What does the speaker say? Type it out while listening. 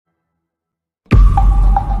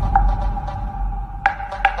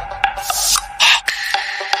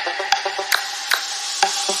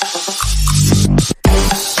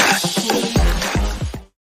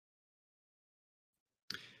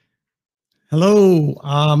Hello,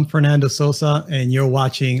 I'm Fernando Sosa, and you're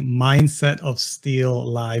watching Mindset of Steel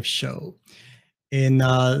live show. In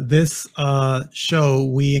this show,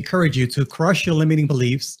 we encourage you to crush your limiting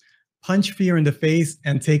beliefs, punch fear in the face,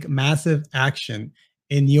 and take massive action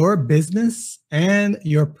in your business and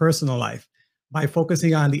your personal life by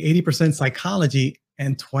focusing on the 80% psychology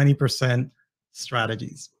and 20%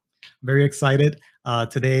 strategies. Very excited.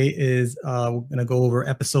 Today is we're going to go over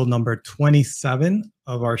episode number 27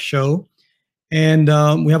 of our show. And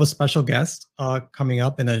we have a special guest coming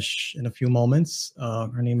up in a few moments.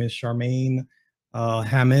 Her name is Charmaine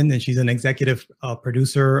Hammond, and she's an executive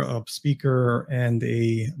producer, a speaker, and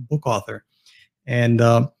a book author. And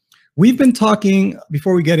we've been talking,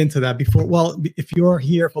 before we get into that, if you're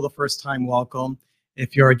here for the first time, welcome.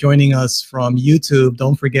 If you're joining us from YouTube,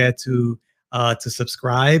 don't forget to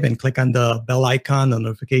subscribe and click on the bell icon, the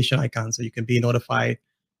notification icon, so you can be notified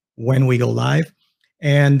when we go live.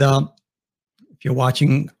 And if you're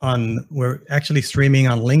watching we're actually streaming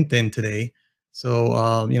on LinkedIn today.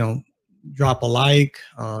 So, drop a like,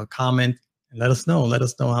 comment, and let us know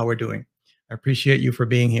how we're doing. I appreciate you for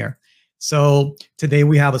being here. So today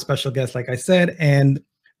we have a special guest, like I said, and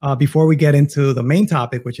before we get into the main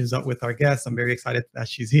topic, which is up with our guest, I'm very excited that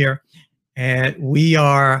she's here. And we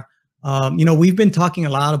are, we've been talking a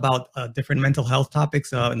lot about different mental health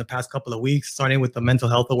topics in the past couple of weeks, starting with the Mental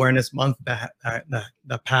Health Awareness Month that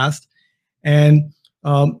passed. And,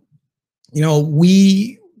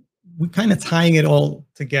 we kind of tying it all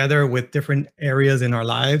together with different areas in our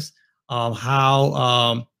lives of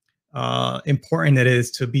how important it is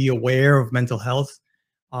to be aware of mental health.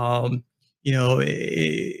 Today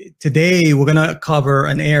we're going to cover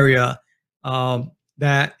an area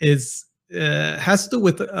that has to do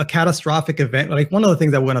with a catastrophic event. Like, one of the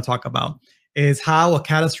things that we're going to talk about is how a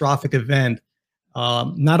catastrophic event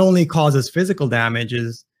not only causes physical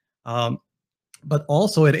damages, but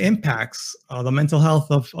also it impacts the mental health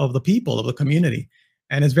of the people, of the community.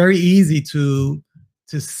 And it's very easy to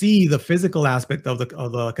see the physical aspect of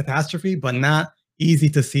the catastrophe, but not easy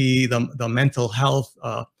to see the mental health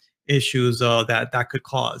issues that could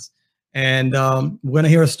cause. And we're going to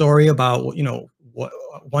hear a story about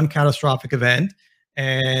one catastrophic event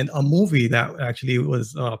and a movie that actually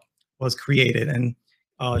was created. And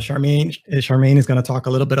Charmaine is going to talk a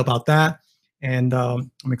little bit about that. And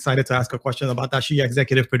I'm excited to ask a question about that. She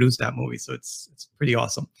executive produced that movie, so it's pretty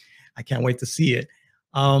awesome. I can't wait to see it.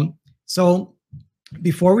 So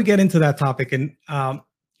before we get into that topic, and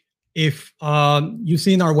if you've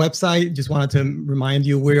seen our website, just wanted to remind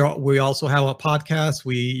you, we also have a podcast.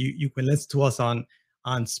 You can listen to us on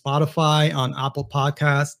Spotify, on Apple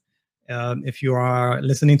Podcasts. If you are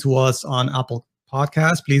listening to us on Apple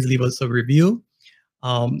Podcasts, please leave us a review.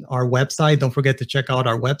 Our website, don't forget to check out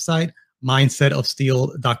our website,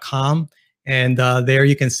 mindsetofsteel.com. And there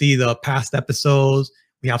you can see the past episodes.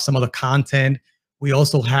 We have some of the content. We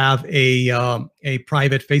also have a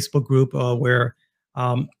private Facebook group where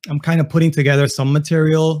I'm kind of putting together some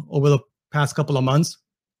material over the past couple of months,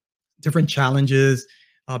 different challenges.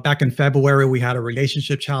 Back in February, we had a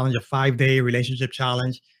relationship challenge, a 5-day relationship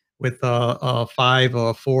challenge with 5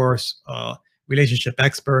 or 4 relationship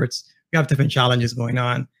experts. We have different challenges going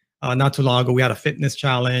on. Not too long ago, we had a fitness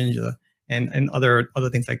challenge and other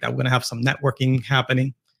things like that. We're going to have some networking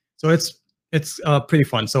happening. So it's pretty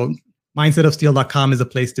fun. So mindsetofsteel.com is a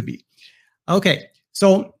place to be. Okay,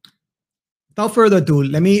 so without further ado,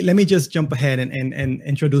 let me just jump ahead and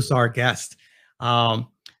introduce our guest.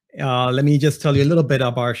 Let me just tell you a little bit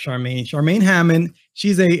about Charmaine. Charmaine Hammond,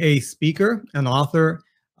 she's a speaker, an author,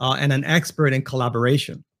 and an expert in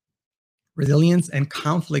collaboration, resilience, and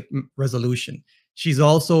conflict resolution. She's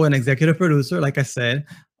also an executive producer, like I said,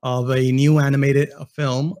 of a new animated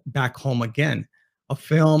film, Back Home Again, a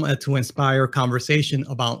film to inspire conversation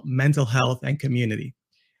about mental health and community.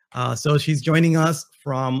 So she's joining us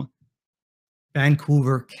from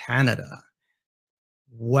Vancouver, Canada.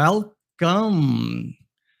 Welcome.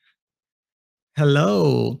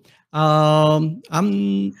 Hello. Hi.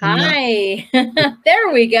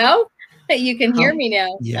 There we go. You can hear me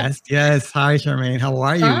now. Yes. Hi, Charmaine. How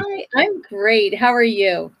are you? Hi, I'm great. How are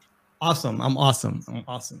you? Awesome. I'm awesome.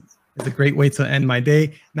 It's a great way to end my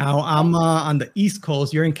day. Now I'm on the East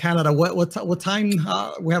Coast. You're in Canada. What time?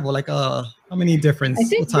 We have how many different? I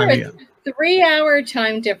think what time? 3-hour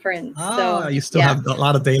time difference. Ah, so you still have a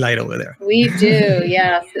lot of daylight over there. We do,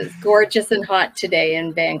 yes. It's gorgeous and hot today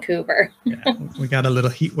in Vancouver. Yeah, we got a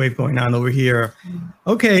little heat wave going on over here.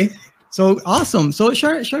 Okay, so awesome. So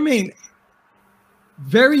Charmaine,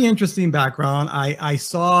 very interesting background. I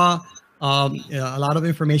saw a lot of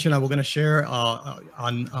information that we're going to share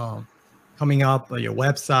on coming up on your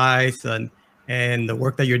websites and the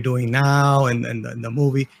work that you're doing now and the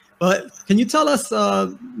movie. But can you tell us,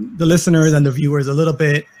 the listeners and the viewers, a little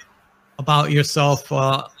bit about yourself,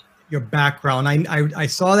 your background? I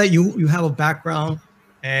saw that you have a background,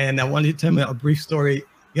 and I wanted you to tell me a brief story.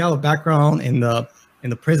 You have a background in the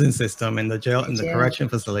prison system, in the jail, in the correction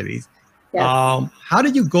facilities. Yes. How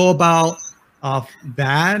did you go about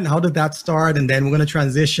that? And how did that start? And then we're going to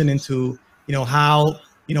transition into, how,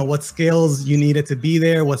 what skills you needed to be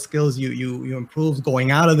there, what skills you improved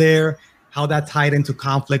going out of there, how that tied into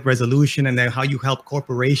conflict resolution, and then how you help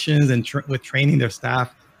corporations and with training their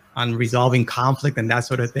staff on resolving conflict and that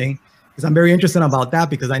sort of thing. Because I'm very interested about that,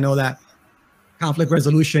 because I know that conflict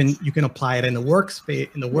resolution, you can apply it in the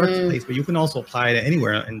workspace, but you can also apply it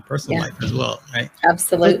anywhere in personal life as well, right?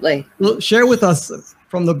 Absolutely. Well, share with us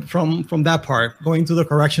from that part, going to the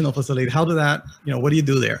correctional facility. How did that, what do you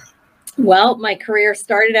do there? Well, my career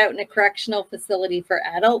started out in a correctional facility for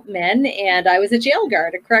adult men, and I was a jail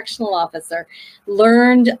guard, a correctional officer.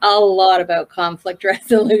 Learned a lot about conflict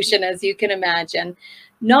resolution, as you can imagine,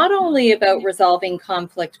 not only about resolving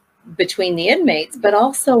conflict between the inmates, but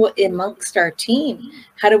also amongst our team.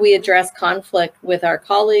 How do we address conflict with our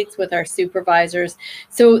colleagues, with our supervisors?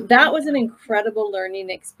 So that was an incredible learning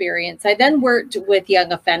experience. I then worked with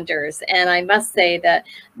young offenders, and I must say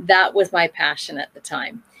that was my passion at the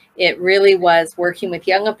time. It really was working with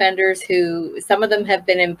young offenders who, some of them have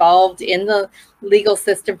been involved in the legal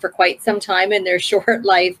system for quite some time in their short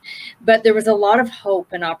life, but there was a lot of hope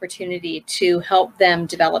and opportunity to help them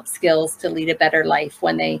develop skills to lead a better life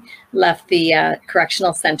when they left the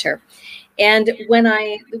correctional center. And when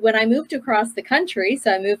I moved across the country,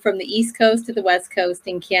 so I moved from the East Coast to the West Coast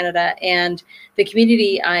in Canada, and the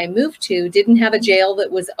community I moved to didn't have a jail that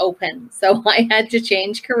was open. So I had to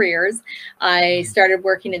change careers. I started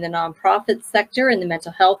working in the nonprofit sector, in the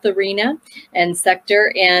mental health arena and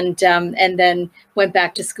sector, and then went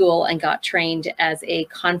back to school and got trained as a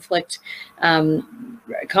conflict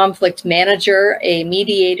manager, a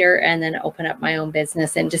mediator, and then opened up my own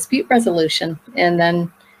business in dispute resolution, and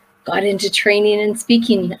then got into training and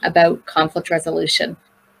speaking about conflict resolution.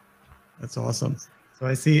 That's awesome. So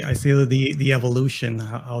I see the evolution,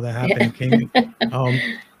 how that happened.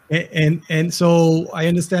 Yeah. And so I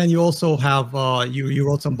understand you also have you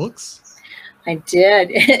wrote some books. I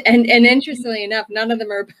did, and interestingly enough, none of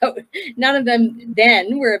them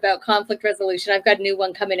then were about conflict resolution. I've got a new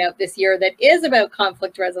one coming out this year that is about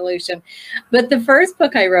conflict resolution. But the first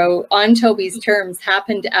book I wrote, On Toby's Terms,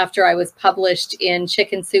 happened after I was published in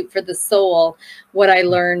Chicken Soup for the Soul, What I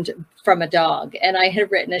Learned from a Dog. And I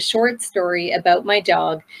had written a short story about my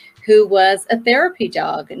dog, who was a therapy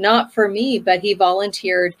dog, not for me, but he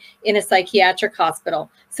volunteered in a psychiatric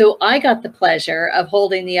hospital. So I got the pleasure of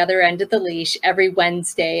holding the other end of the leash every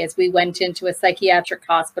Wednesday as we went into a psychiatric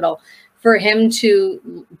hospital for him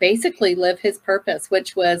to basically live his purpose,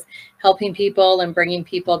 which was helping people and bringing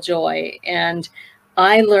people joy. And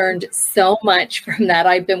I learned so much from that.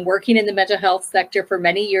 I've been working in the mental health sector for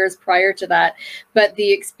many years prior to that, but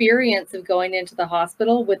the experience of going into the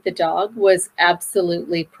hospital with the dog was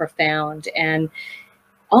absolutely profound and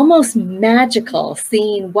almost magical,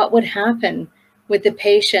 seeing what would happen with the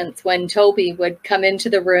patients when Toby would come into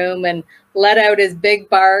the room and let out his big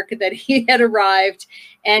bark that he had arrived,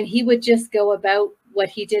 and he would just go about what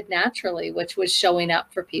he did naturally, which was showing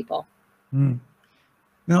up for people.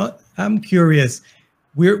 Now, I'm curious.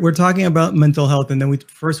 We're talking about mental health, and then we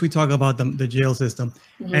talk about the jail system,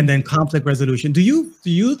 and then conflict resolution. Do you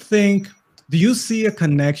see a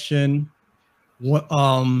connection?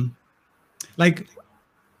 Like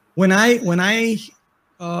when I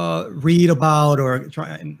read about or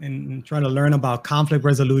try to learn about conflict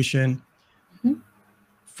resolution,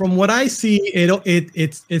 from what I see,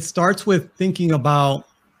 it starts with thinking about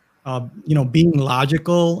being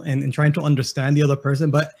logical and trying to understand the other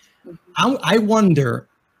person, but I wonder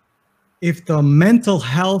if the mental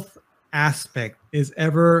health aspect is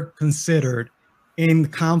ever considered in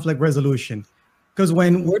conflict resolution. Because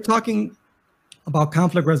when we're talking about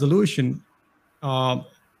conflict resolution,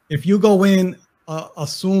 if you go in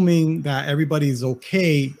assuming that everybody's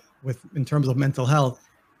okay in terms of mental health,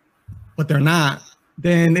 but they're not,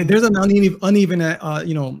 then there's an uneven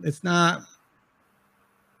it's not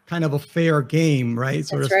kind of a fair game, right?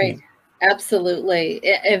 That's right. Absolutely.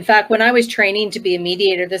 In fact, when I was training to be a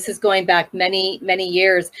mediator, this is going back many, many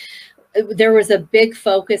years, there was a big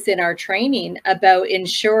focus in our training about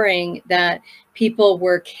ensuring that people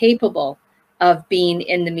were capable of being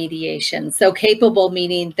in the mediation. So capable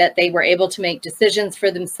meaning that they were able to make decisions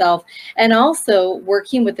for themselves, and also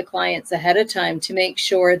working with the clients ahead of time to make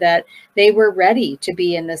sure that they were ready to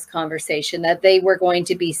be in this conversation, that they were going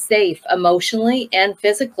to be safe emotionally and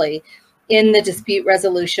physically in the dispute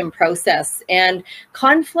resolution process. And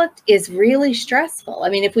conflict is really stressful. I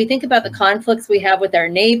mean, if we think about the conflicts we have with our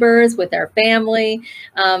neighbors, with our family,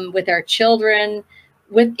 with our children,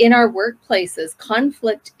 within our workplaces,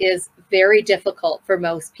 conflict is very difficult for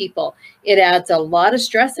most people. It adds a lot of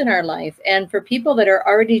stress in our life. And for people that are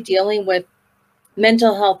already dealing with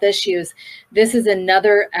mental health issues, this is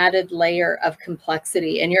another added layer of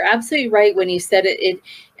complexity. And you're absolutely right when you said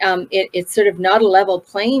it's sort of not a level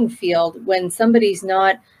playing field when somebody's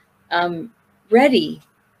not ready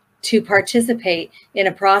to participate in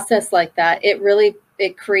a process like that.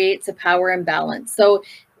 It creates a power imbalance. So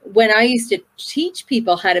when I used to teach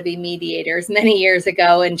people how to be mediators many years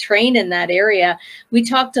ago and train in that area, we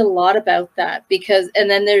talked a lot about that and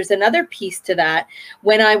then there's another piece to that.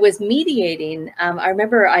 When I was mediating, I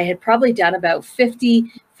remember I had probably done about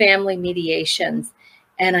 50 family mediations.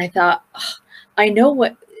 And I thought, I know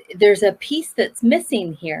there's a piece that's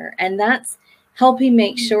missing here. And that's helping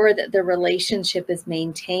make sure that the relationship is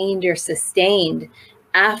maintained or sustained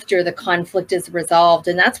after the conflict is resolved.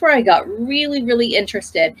 And that's where I got really, really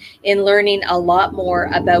interested in learning a lot more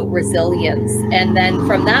about resilience. And then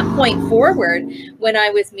from that point forward, when I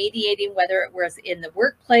was mediating, whether it was in the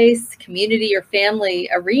workplace, community, or family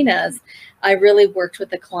arenas, I really worked with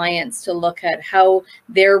the clients to look at how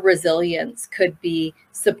their resilience could be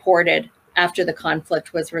supported after the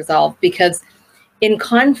conflict was resolved. Because in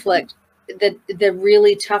conflict, the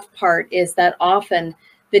really tough part is that often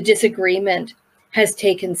the disagreement has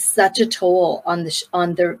taken such a toll on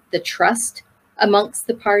the trust amongst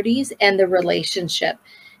the parties and the relationship.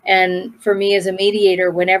 And for me as a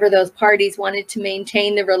mediator, whenever those parties wanted to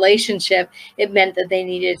maintain the relationship, it meant that they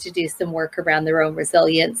needed to do some work around their own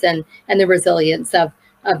resilience and the resilience of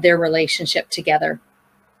their relationship together.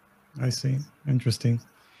 I see. Interesting.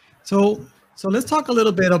 So let's talk a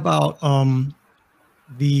little bit about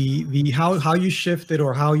the how you shifted,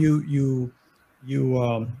 or how you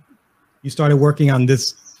started working on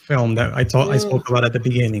this film that I spoke about at the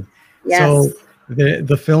beginning. Yes. So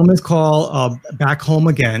the film is called Back Home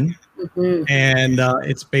Again. Mm-hmm. And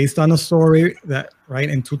it's based on a story that,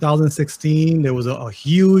 in 2016, there was a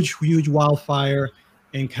huge wildfire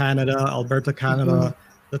in Canada, Alberta, Canada, mm-hmm.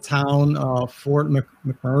 the town Fort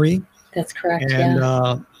McMurray. That's correct.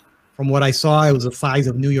 And from what I saw, it was the size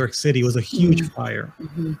of New York City. It was a huge mm-hmm. fire.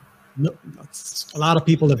 Mm-hmm. A lot of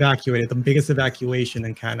people evacuated, the biggest evacuation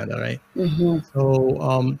in Canada, right? Mm-hmm.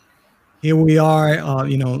 So here we are,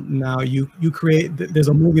 now you create, there's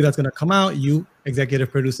a movie that's going to come out, you executive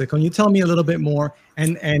producer. Can you tell me a little bit more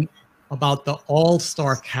and about the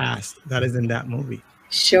all-star cast that is in that movie?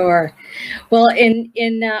 Sure. Well,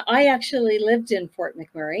 I actually lived in Fort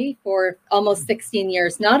McMurray for almost 16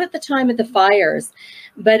 years, not at the time of the fires,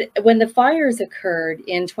 but when the fires occurred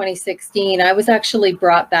in 2016, I was actually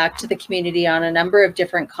brought back to the community on a number of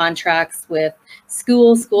different contracts with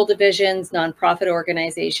schools, school divisions, nonprofit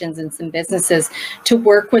organizations, and some businesses to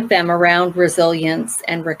work with them around resilience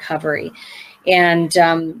and recovery. And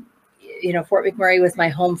Fort McMurray was my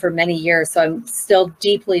home for many years, so I'm still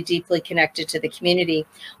deeply, deeply connected to the community.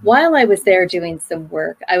 While I was there doing some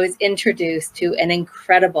work, I was introduced to an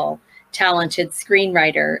incredible, talented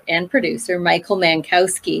screenwriter and producer, Michael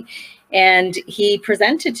Mankowski. And he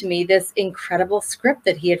presented to me this incredible script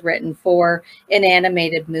that he had written for an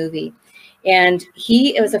animated movie. And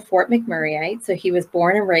he was a Fort McMurrayite, so he was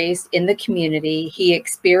born and raised in the community. He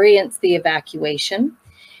experienced the evacuation.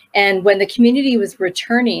 And when the community was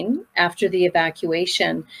returning after the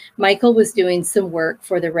evacuation, Michael was doing some work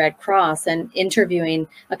for the Red Cross and interviewing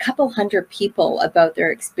a couple hundred people about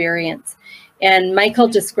their experience. And Michael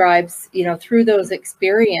describes, through those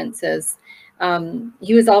experiences,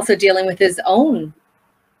 he was also dealing with his own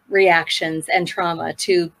reactions and trauma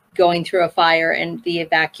to going through a fire and the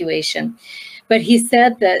evacuation. But he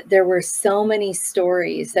said that there were so many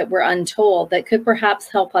stories that were untold that could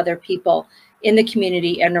perhaps help other people in the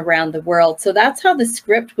community and around the world. So that's how the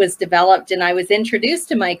script was developed. And I was introduced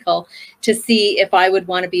to Michael to see if I would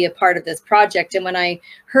want to be a part of this project. And when I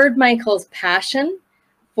heard Michael's passion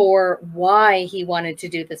for why he wanted to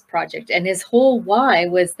do this project, and his whole why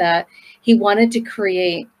was that he wanted to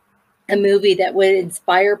create a movie that would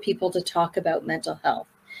inspire people to talk about mental health.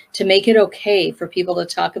 to make it okay for people to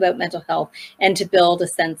talk about mental health and to build a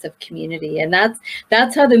sense of community. And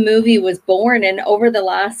that's how the movie was born. And over the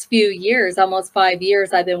last few years, almost 5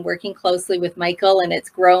 years, I've been working closely with Michael, and it's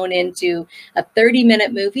grown into a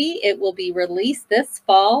 30-minute movie. It will be released this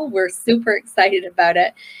fall. We're super excited about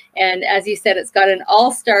it. And as you said, it's got an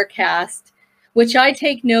all-star cast, which I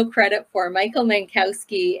take no credit for. Michael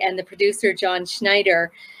Mankowski and the producer, John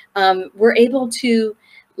Schneider, were able to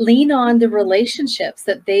lean on the relationships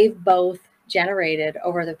that they've both generated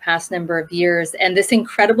over the past number of years. And this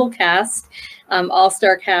incredible cast,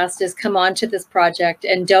 all-star cast, has come on to this project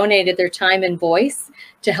and donated their time and voice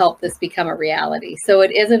to help this become a reality. So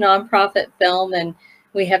it is a nonprofit film, and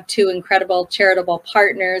we have two incredible charitable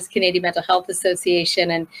partners, Canadian Mental Health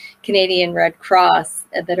Association and Canadian Red Cross,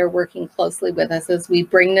 that are working closely with us as we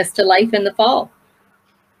bring this to life in the fall.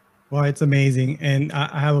 Well, it's amazing. And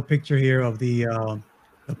I have a picture here of the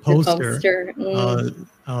poster. Let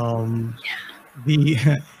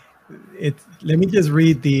me just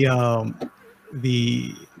read the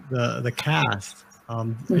cast.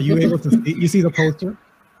 Are you able to see? You see the poster?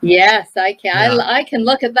 Yes, I can. Yeah. I can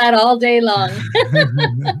look at that all day long. So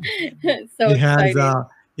it exciting. Has,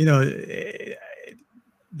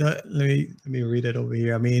 let me read it over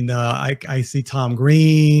here. I mean, I see Tom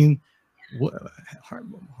Green,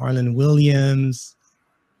 Harlan Williams,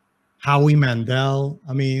 Howie Mandel.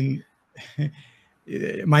 I mean,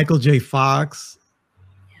 Michael J. Fox,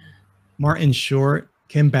 Martin Short,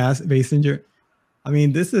 Kim Basinger. I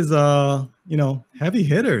mean, this is heavy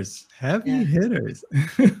hitters. Hitters.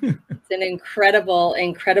 It's an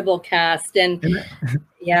incredible cast, and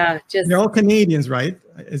just they're all Canadians, right?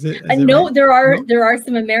 Is it? No, right? there are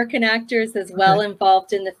some American actors as well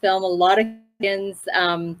involved in the film. A lot of Canadians,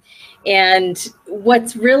 and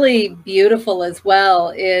what's really beautiful as well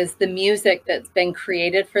is the music that's been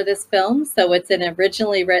created for this film. So it's an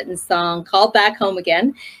originally written song called "Back Home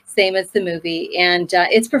Again," same as the movie, and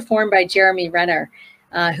it's performed by Jeremy Renner,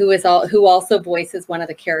 who also voices one of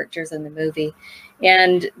the characters in the movie.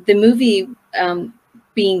 And the movie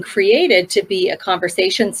being created to be a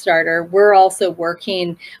conversation starter, we're also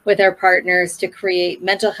working with our partners to create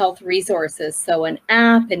mental health resources. So an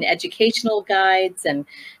app and educational guides and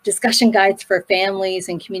discussion guides for families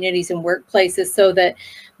and communities and workplaces, so that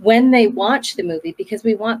when they watch the movie, because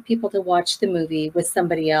we want people to watch the movie with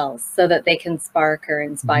somebody else so that they can spark or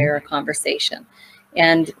inspire a conversation.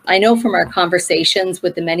 And I know from our conversations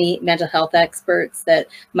with the many mental health experts that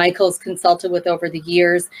Michael's consulted with over the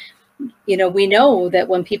years, we know that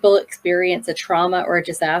when people experience a trauma or a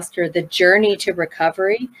disaster, the journey to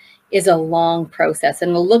recovery is a long process,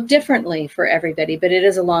 and it'll look differently for everybody, but it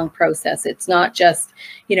is a long process. It's not just,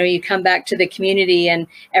 you come back to the community and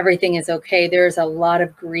everything is okay. There's a lot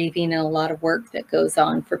of grieving and a lot of work that goes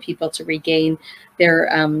on for people to regain their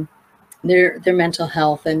mental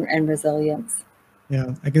health and resilience.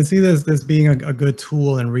 Yeah, I can see this being a good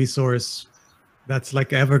tool and resource that's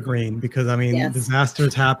like evergreen, because I mean,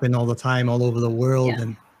 disasters happen all the time, all over the world,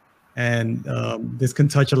 and this can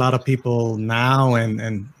touch a lot of people now and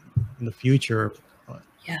in the future,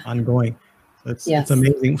 ongoing. So it's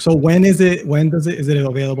amazing. So is it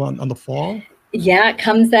available on the fall? Yeah, it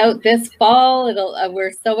comes out this fall.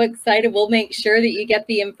 We're so excited. We'll make sure that you get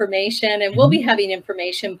the information, and we'll be having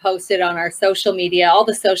information posted on our social media. All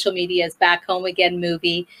the social media is Back Home Again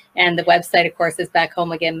Movie, and the website, of course, is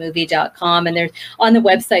backhomeagainmovie.com. And on the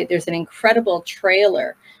website, there's an incredible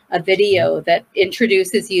trailer, a video that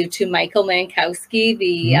introduces you to Michael Mankowski,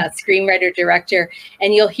 the screenwriter director,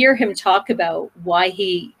 and you'll hear him talk about why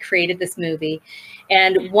he created this movie.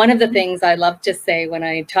 And one of the things I love to say when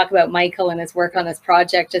I talk about Michael and his work on this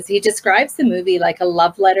project is he describes the movie like a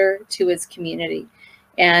love letter to his community.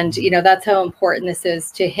 And, that's how important this is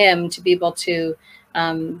to him, to be able to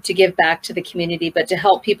give back to the community, but to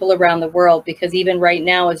help people around the world. Because even right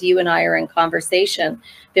now, as you and I are in conversation,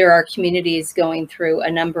 there are communities going through a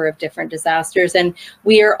number of different disasters. And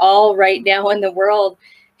we are all right now in the world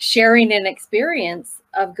sharing an experience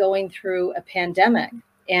of going through a pandemic.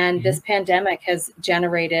 And this pandemic has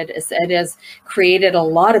created a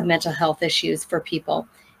lot of mental health issues for people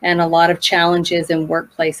and a lot of challenges in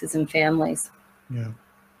workplaces and families. Yeah.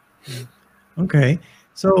 Okay.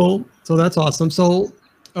 So that's awesome. So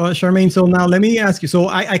Charmaine, so now let me ask you, so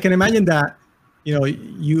I can imagine that,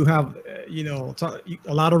 you have,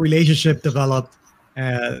 a lot of relationship developed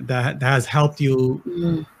that has helped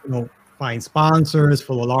you, find sponsors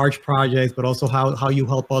for the large projects, but also how you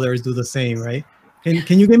help others do the same, right?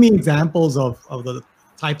 Can you give me examples of the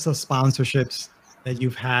types of sponsorships that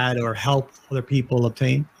you've had or helped other people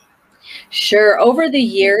obtain? Sure. Over the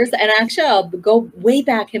years, and actually I'll go way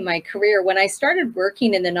back in my career when I started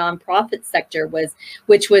working in the nonprofit sector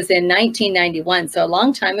which was in 1991. So a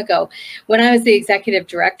long time ago, when I was the executive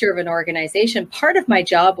director of an organization, part of my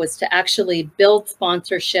job was to actually build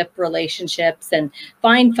sponsorship relationships and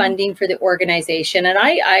find funding for the organization. And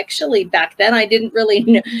I actually, back then, I didn't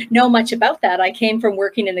really know much about that. I came from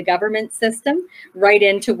working in the government system right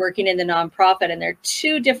into working in the nonprofit, and they're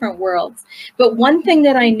two different worlds. But one thing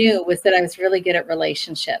that I knew was that I was really good at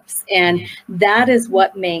relationships, and that is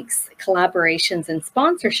what makes collaborations and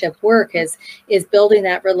sponsorship work, is building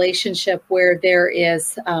that relationship where there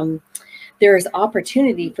is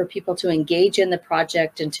opportunity for people to engage in the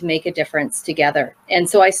project and to make a difference together. And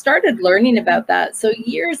so I started learning about that. So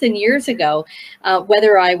years and years ago,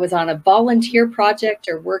 whether I was on a volunteer project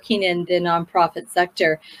or working in the nonprofit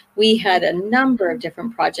sector, we had a number of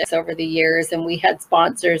different projects over the years, and we had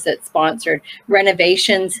sponsors that sponsored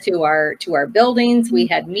renovations to our buildings. We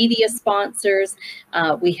had media sponsors.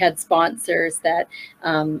 We had sponsors that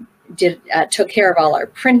took care of all our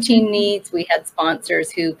printing needs. We had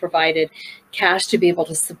sponsors who provided cash to be able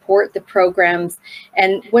to support the programs.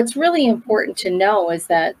 And what's really important to know is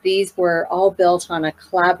that these were all built on a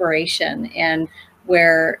collaboration, and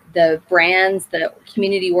where the brands, the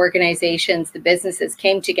community organizations, the businesses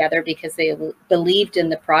came together because they believed in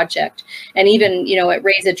the project. And even, at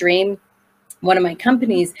Raise a Dream, one of my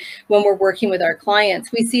companies, when we're working with our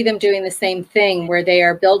clients, we see them doing the same thing, where they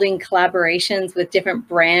are building collaborations with different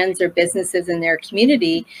brands or businesses in their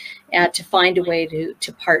community to find a way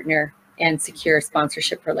to partner and secure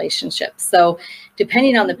sponsorship relationships. So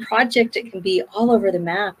depending on the project, it can be all over the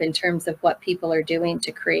map in terms of what people are doing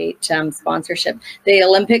to create sponsorship. The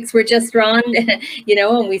Olympics were just run,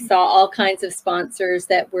 and we saw all kinds of sponsors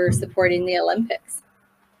that were supporting the Olympics.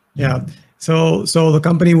 Yeah. So the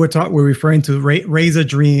company we're referring to, Raise a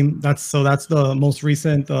Dream. That's the most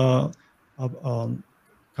recent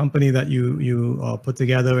company that you put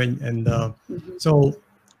together, and so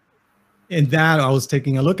in that I was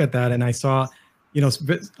taking a look at that, and I saw, a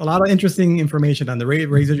lot of interesting information on the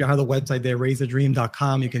Raise a Dream. I have the website there,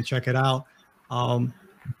 raiseadream.com. You can check it out. And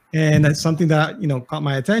that's something that caught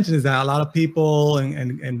my attention, is that a lot of people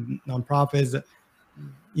and nonprofits,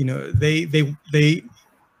 they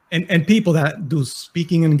and people that do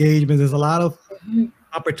speaking engagements, there's a lot of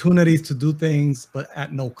opportunities to do things, but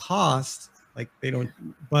at no cost.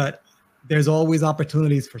 But there's always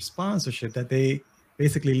opportunities for sponsorship that they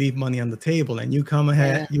basically leave money on the table, and you come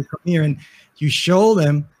ahead, you come here and you show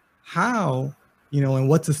them how, and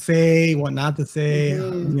what to say, what not to say,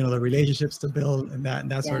 the relationships to build, and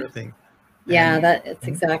that sort of thing. Yeah, that's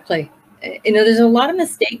exactly. There's a lot of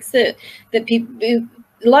mistakes that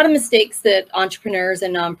entrepreneurs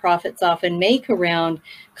and nonprofits often make around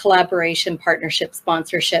collaboration, partnership,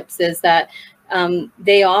 sponsorships, is that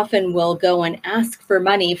they often will go and ask for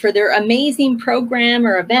money for their amazing program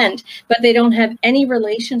or event, but they don't have any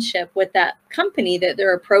relationship with that company that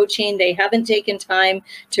they're approaching. They haven't taken time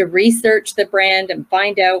to research the brand and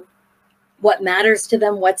find out what matters to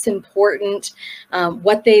them, what's important,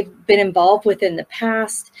 what they've been involved with in the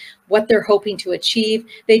past, what they're hoping to achieve.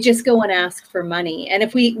 They just go and ask for money. And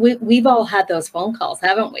if we've all had those phone calls,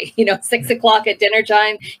 haven't we? 6 o'clock at dinner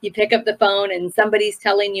time, you pick up the phone and somebody's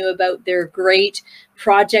telling you about their great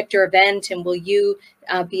project or event, and will you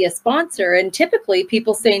be a sponsor? And typically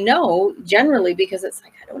people say no, generally, because it's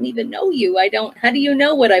like, I don't even know you. How do you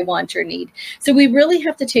know what I want or need? So we really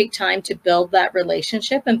have to take time to build that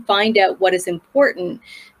relationship and find out what is important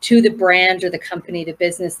to the brand or the company, the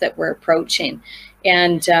business that we're approaching.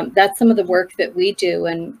 And that's some of the work that we do.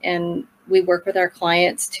 And we work with our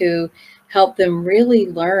clients to help them really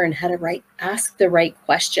learn how to ask the right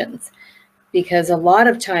questions. Because a lot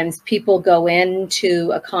of times people go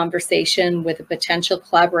into a conversation with a potential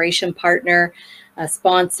collaboration partner, a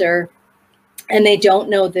sponsor, and they don't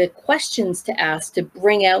know the questions to ask to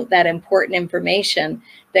bring out that important information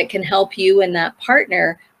that can help you and that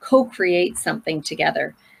partner co-create something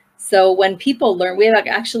together. So when people learn, we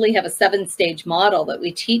actually have a 7-stage model that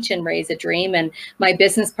we teach in Raise a Dream. And my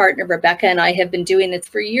business partner, Rebecca, and I have been doing this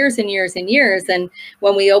for years and years and years. And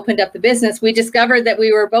when we opened up the business, we discovered that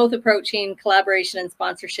we were both approaching collaboration and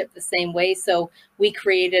sponsorship the same way. So we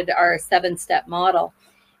created our 7-step model.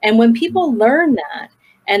 And when people learn that,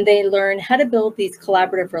 and they learn how to build these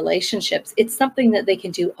collaborative relationships, it's something that they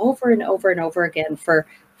can do over and over and over again for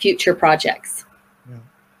future projects.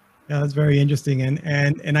 Yeah, that's very interesting,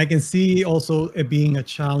 and I can see also it being a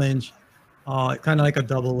challenge, kind of like a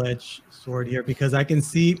double-edged sword here, because I can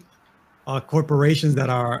see corporations that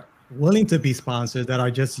are willing to be sponsored that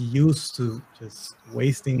are just used to just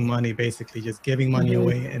wasting money, basically just giving money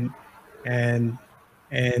away, and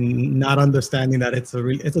not understanding that it's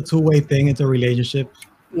a two-way thing. It's a relationship.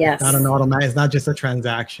 Yes. It's not an automatic. It's not just a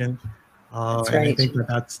transaction. That's and right. I think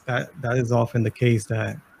that is often the case,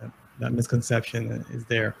 that misconception is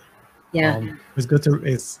there. Yeah. It's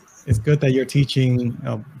good that you're teaching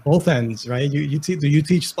both ends, right? Do you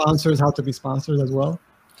teach sponsors how to be sponsors as well?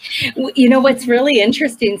 You know, what's really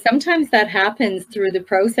interesting, sometimes that happens through the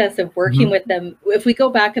process of working with them. If we go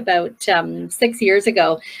back about 6 years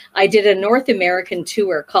ago, I did a North American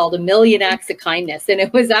tour called A Million Acts of Kindness. And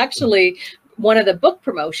it was actually one of the book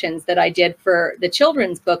promotions that I did for the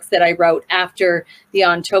children's books that I wrote after the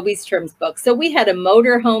On Toby's Terms book. So we had a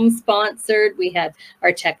motorhome sponsored, we had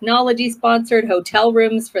our technology sponsored, hotel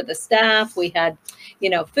rooms for the staff, we had, you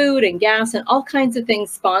know, food and gas and all kinds of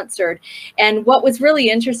things sponsored. And what was really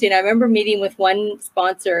interesting, I remember meeting with one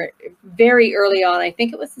sponsor very early on. I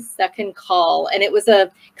think it was the second call, and it was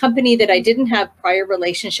a company that I didn't have prior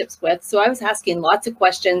relationships with. So I was asking lots of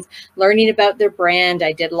questions, learning about their brand.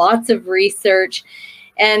 I did lots of research.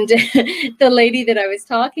 And the lady that I was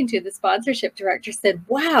talking to, the sponsorship director, said,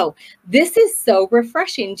 wow, this is so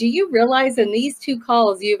refreshing. Do you realize in these 2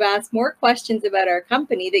 calls, you've asked more questions about our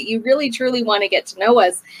company, that you really, truly want to get to know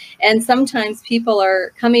us? And sometimes people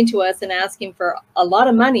are coming to us and asking for a lot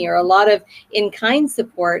of money or a lot of in-kind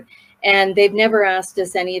support, and they've never asked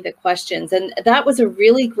us any of the questions. And that was a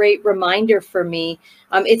really great reminder for me.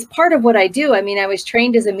 It's part of what I do. I mean, I was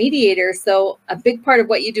trained as a mediator. So a big part of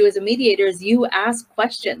what you do as a mediator is you ask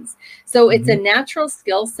questions. So it's a natural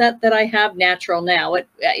skill set that I have, natural now.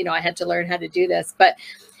 You know, I had to learn how to do this. But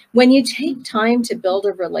when you take time to build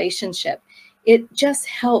a relationship, it just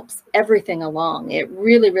helps everything along. It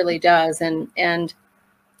really, really does. And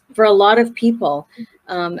for a lot of people,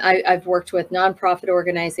 I've worked with nonprofit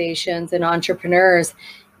organizations and entrepreneurs,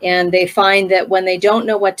 and they find that when they don't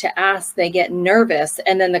know what to ask, they get nervous,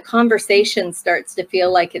 and then the conversation starts to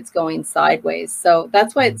feel like it's going sideways. So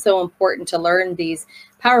that's why it's so important to learn these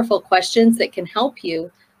powerful questions that can help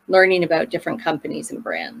you learning about different companies and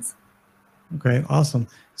brands. Okay, awesome.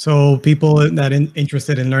 So people that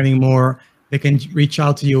interested in learning more, they can reach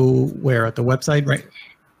out to you where? At the website, right?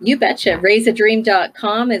 You betcha.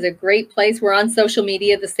 Raiseadream.com is a great place. We're on social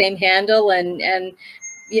media, the same handle, and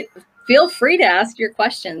feel free to ask your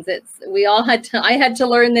questions. I had to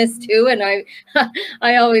learn this too, and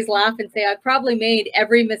I always laugh and say I probably made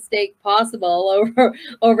every mistake possible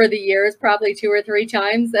over the years, probably 2 or 3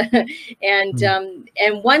 times.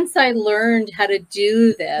 And once I learned how to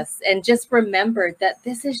do this and just remembered that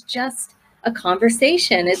this is just a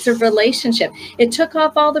conversation, it's a relationship, it took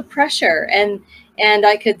off all the pressure, and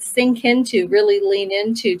I could sink into, really lean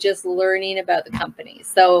into just learning about the company.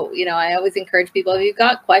 So, you know, I always encourage people, if you've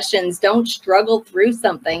got questions, don't struggle through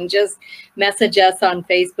something. Just message us on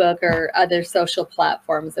Facebook or other social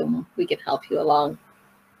platforms, and we can help you along.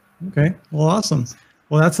 Okay, well, awesome.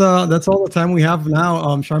 Well, that's all the time we have now.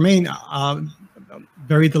 Charmaine,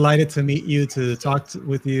 very delighted to meet you, to talk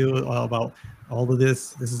with you about all of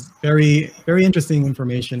this. This is very, very interesting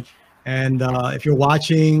information. And if you're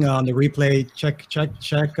watching on the replay, check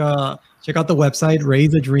out the website,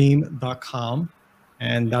 raiseadream.com,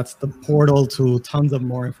 and that's the portal to tons of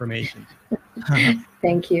more information.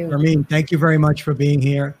 Thank you. Charmaine, thank you very much for being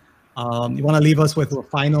here. You want to leave us with a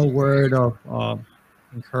final word of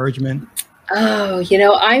encouragement? Oh, you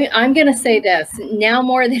know, I'm going to say this. Now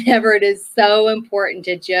more than ever, it is so important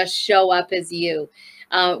to just show up as you.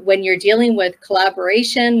 When you're dealing with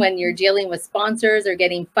collaboration, when you're dealing with sponsors or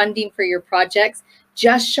getting funding for your projects,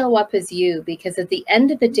 just show up as you, because at the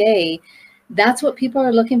end of the day, that's what people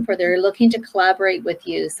are looking for. They're looking to collaborate with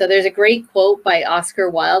you. So there's a great quote by Oscar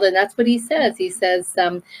Wilde, and that's what he says. He says,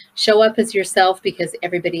 show up as yourself because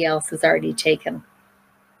everybody else is already taken.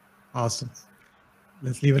 Awesome.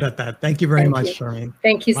 Let's leave it at that. Thank you very much, Charmaine.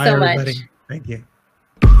 Thank you so much. Thank you.